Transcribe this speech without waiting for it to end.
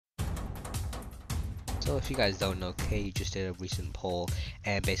So if you guys don't know, Kaiju just did a recent poll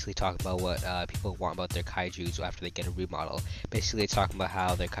and basically talked about what people want about their kaijus after they get a remodel. Basically it's talking about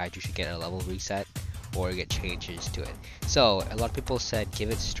how their kaiju should get a level reset or get changes to it. So a lot of people said give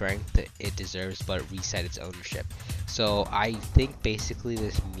it strength that it deserves, but reset its ownership. So I think basically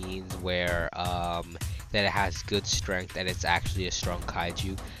this means where that it has good strength and it's actually a strong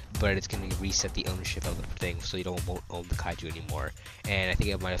kaiju, but it's going to reset the ownership of the thing so you won't own the kaiju anymore. And I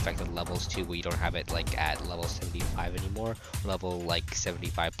think it might affect the levels too, where you don't have it like at level 75 anymore, or level like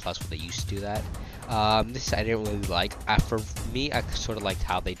 75 plus when they used to do that. This I didn't really like. For me, I sort of liked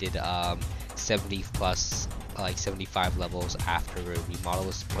how they did 70 plus, like 75 levels after a remodel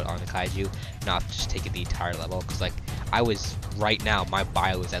was put on the kaiju, not just taking the entire level, because like I was right now my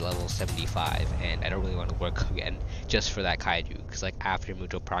bio is at level 75 and I don't really want to work again just for that kaiju, because like after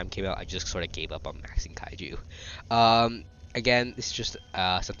Mujo Prime came out I just sort of gave up on maxing kaiju. Again, this is just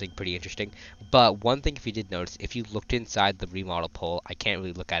something pretty interesting, but one thing if you did notice, if you looked inside the remodel poll, I can't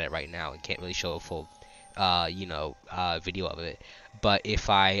really look at it right now and can't really show a full video of it, but if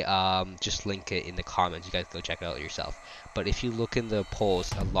I just link it in the comments, you guys go check it out yourself. But if you look in the polls,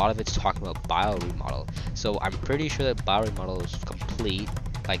 a lot of it's talking about bio remodel, so I'm pretty sure that bio remodel is complete,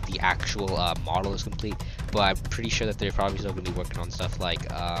 like the actual model is complete, but I'm pretty sure that they're probably still going to be working on stuff like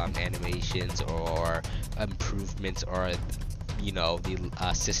animations or improvements, or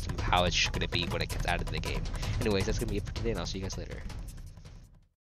the system of how it's going to be when it gets out of the game. Anyways, that's going to be it for today, and I'll see you guys later.